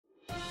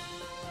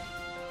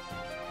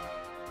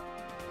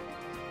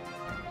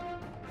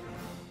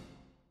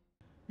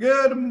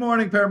Good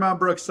morning, Paramount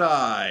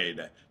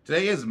Brookside.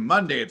 Today is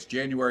Monday. It's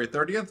January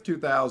 30th,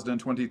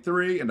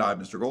 2023, and I'm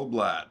Mr.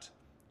 Goldblatt.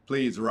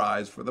 Please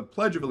rise for the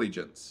Pledge of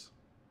Allegiance.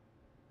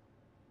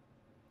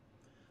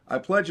 I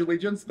pledge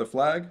allegiance to the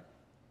flag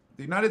of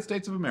the United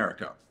States of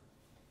America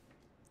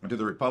and to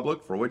the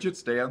republic for which it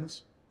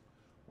stands,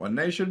 one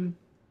nation,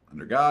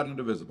 under God,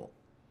 indivisible,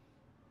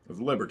 with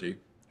liberty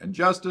and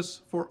justice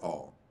for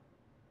all.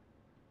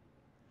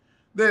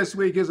 This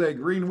week is a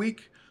green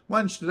week.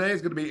 Lunch today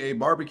is going to be a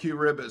barbecue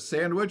rib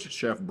sandwich.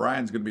 Chef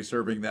Brian's going to be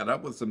serving that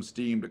up with some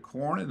steamed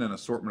corn and an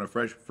assortment of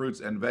fresh fruits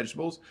and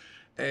vegetables.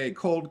 A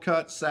cold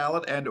cut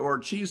salad and or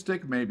cheese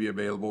stick may be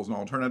available as an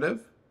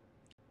alternative.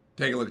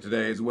 Take a look at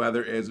today's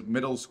weather is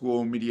middle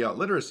school media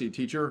literacy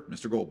teacher,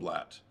 Mr.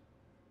 Goldblatt.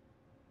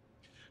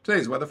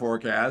 Today's weather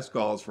forecast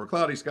calls for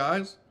cloudy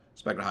skies,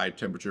 expect a high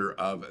temperature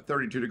of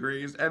 32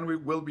 degrees, and we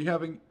will be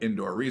having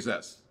indoor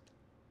recess.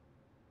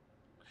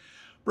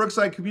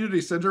 Brookside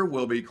Community Center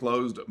will be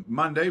closed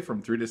Monday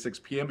from 3 to 6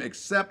 p.m.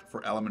 except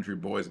for elementary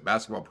boys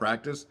basketball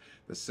practice.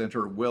 The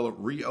center will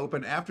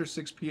reopen after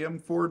 6 p.m.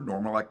 for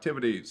normal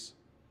activities.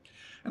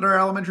 And our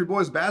elementary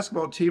boys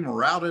basketball team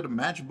routed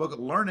Matchbook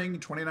Learning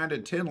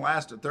 29-10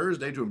 last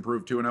Thursday to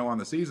improve 2-0 on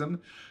the season.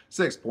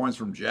 6 points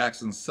from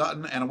Jackson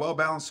Sutton and a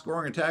well-balanced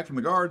scoring attack from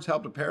the guards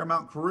helped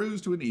Paramount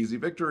cruise to an easy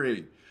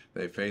victory.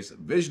 They face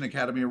Vision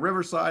Academy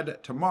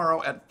Riverside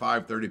tomorrow at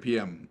 5:30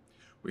 p.m.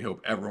 We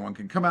hope everyone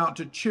can come out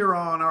to cheer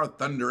on our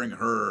thundering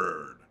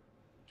herd.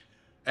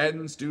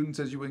 And students,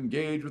 as you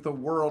engage with the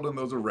world and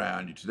those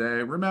around you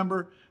today,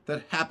 remember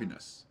that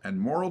happiness and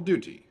moral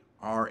duty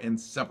are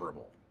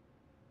inseparable.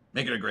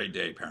 Make it a great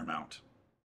day, Paramount.